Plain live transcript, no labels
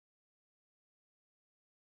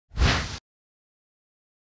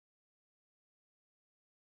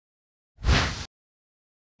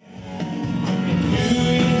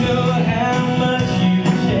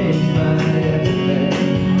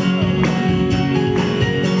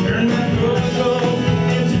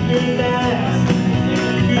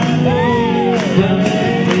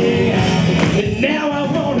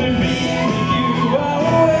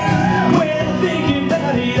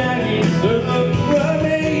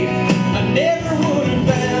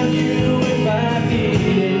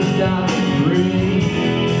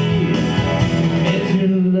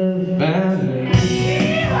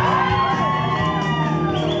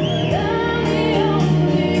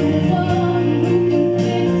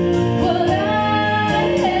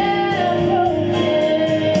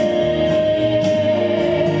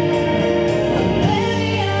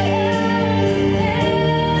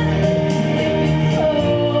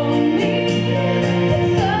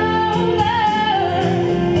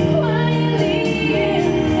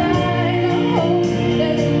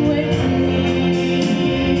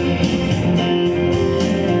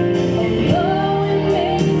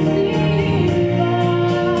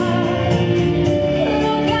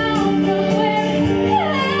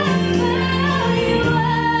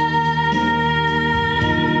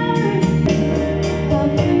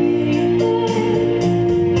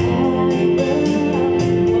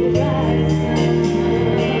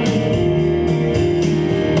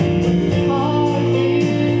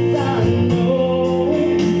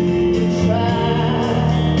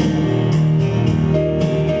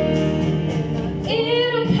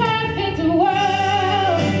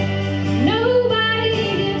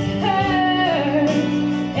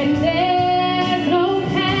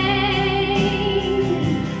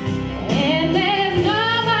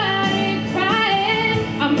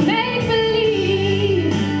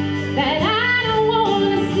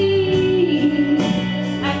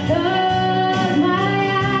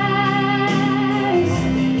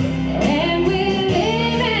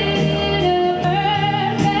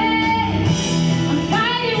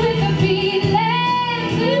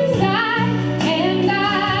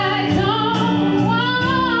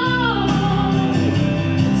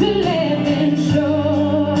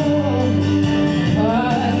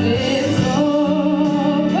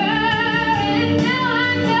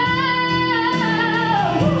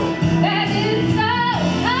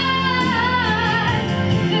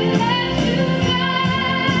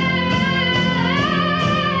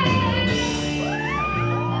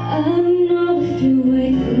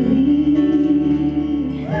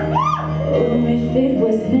or if it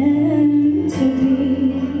was meant to be.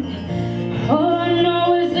 All I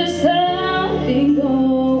know is there's something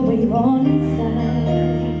going on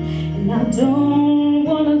inside, and I don't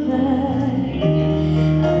wanna lie.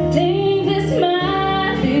 I think this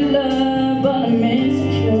might be love, but I'm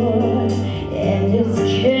insecure, and it's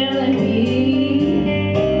killing me.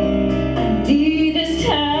 I need this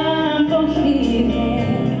time for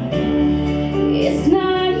healing. It's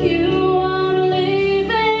not you I'm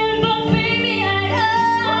leaving, but baby I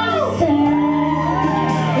understand.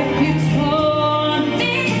 If you told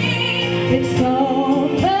me it's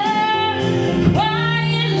over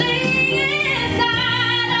quietly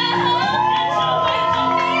inside, I hope that you'll wait for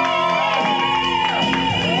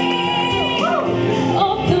me.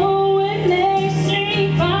 Although it may seem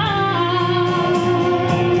far,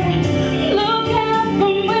 look out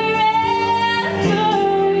from wherever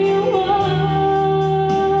you are.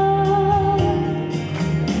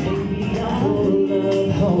 Baby, I'm full of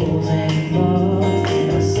holes and flaws.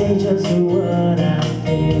 I say just what I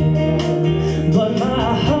feel, but my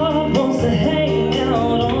heart wants to hang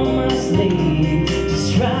out on my sleeve, just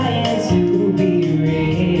trying to be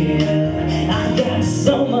real. I got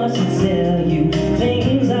so much to tell you,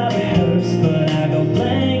 things I rehearse, but I go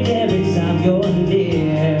blank every time you're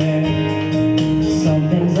near. Some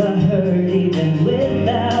things I heard even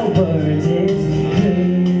without words, it's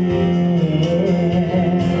clear.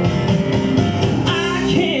 I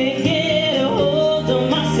can't get a hold of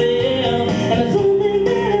myself, and I don't think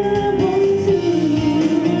that I want to.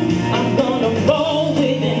 I'm gonna roll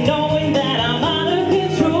with it, knowing that I'm out of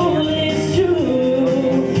control. It's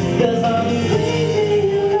true, 'cause I'm crazy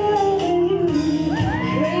loving you.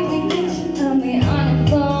 Crazy thinking of me on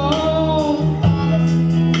the phone.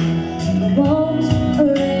 I won't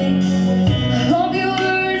erase. Hope your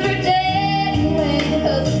words were dead anyway,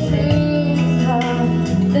 'cause the truth is hard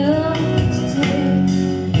enough to take.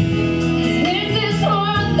 Is this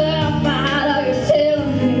one that I find? Are you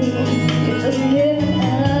telling me you're just giving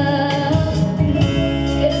up?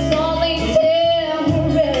 It's only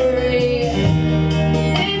temporary.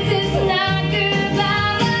 This is not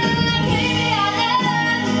goodbye. Maybe I'd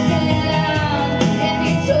understand if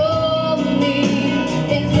you told me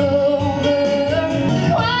it's over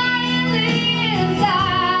quietly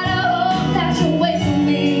inside. I hope that you'll wait for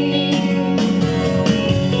me.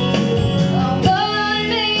 Although it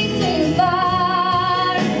may seem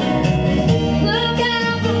far, look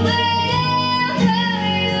out from wherever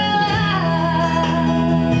you are.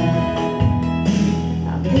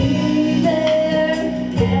 I'll be there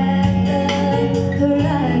at the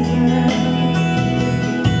horizon,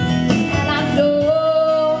 and I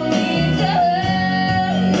don't need to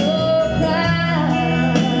hurt your pride.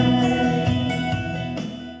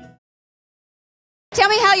 Tell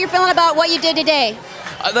me how you're feeling about what you did today.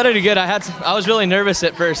 I thought I did good. I was really nervous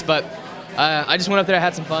at first, but I just went up there, I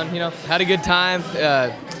had some fun, had a good time.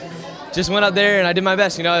 Just went up there and I did my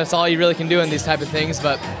best, that's all you really can do in these type of things,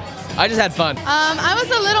 but I just had fun. I was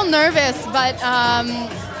a little nervous, but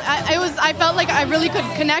I felt like I really could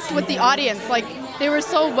connect with the audience. Like, they were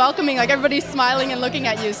so welcoming, like everybody's smiling and looking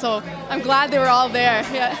at you, so I'm glad they were all there.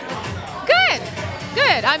 Yeah.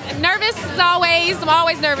 Good. I'm nervous as always. I'm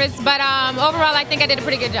always nervous, but overall I think I did a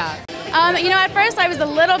pretty good job. At first I was a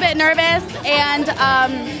little bit nervous, and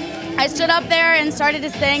I stood up there and started to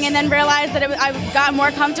sing, and then realized that I got more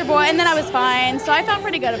comfortable, and then I was fine. So I felt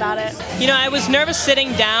pretty good about it. I was nervous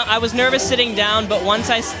sitting down. But once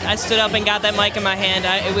I stood up and got that mic in my hand,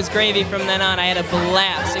 it was gravy from then on. I had a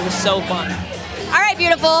blast. It was so fun. All right,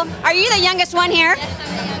 beautiful. Are you the youngest one here?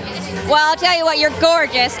 Well, I'll tell you what, you're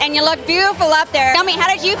gorgeous, and you look beautiful up there. Tell me, how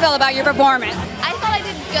did you feel about your performance? I thought I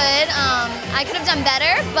did good. I could have done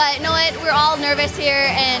better, but you know what? We're all nervous here,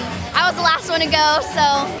 and I was the last one to go,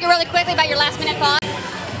 so. Really quickly about your last minute thought.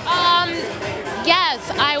 Yes,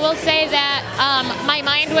 I will say that my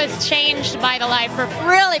mind was changed by the live performance.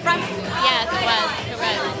 Really? Yes, it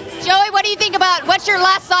was. Joey, what do you think about, what's your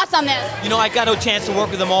last thoughts on this? I got a chance to work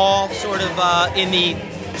with them all sort of in the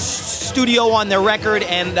studio on their record,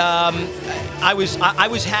 and I was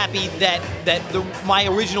happy that my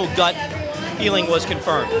original gut feeling was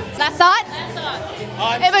confirmed. Last thought?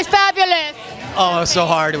 It was fabulous. Oh, it was so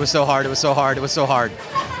hard. It was so hard. It was so hard. It was so hard.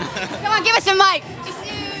 Come on, give us a mic.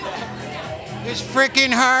 It's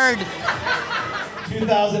freaking hard.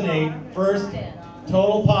 2008 first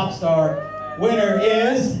Total Pop Star winner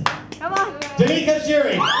is Danica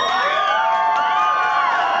Shiri.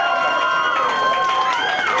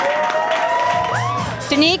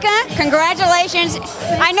 Danica, congratulations.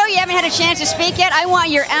 I know you haven't had a chance to speak yet. I want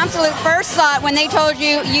your absolute first thought when they told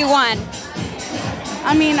you you won.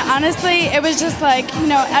 I mean, honestly, it was just like, you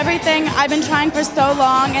know, everything I've been trying for so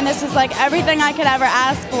long, and this is like everything I could ever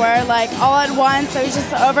ask for, like all at once. It was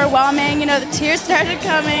just overwhelming. You know, the tears started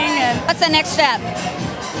coming. And what's the next step?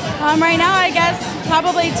 Right now, I guess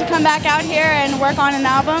probably to come back out here and work on an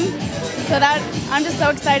album. So that I'm just so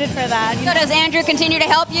excited for that. So does Andrew continue to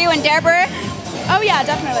help you and Deborah? Oh yeah,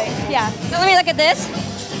 definitely. Yeah. So let me look at this.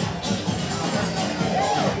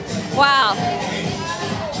 Wow.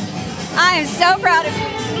 I am so proud of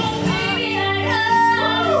you.